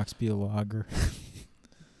your socks. Be a logger.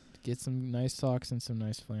 Get some nice socks and some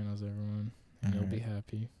nice flannels, everyone, and you'll be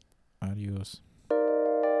happy. Adios.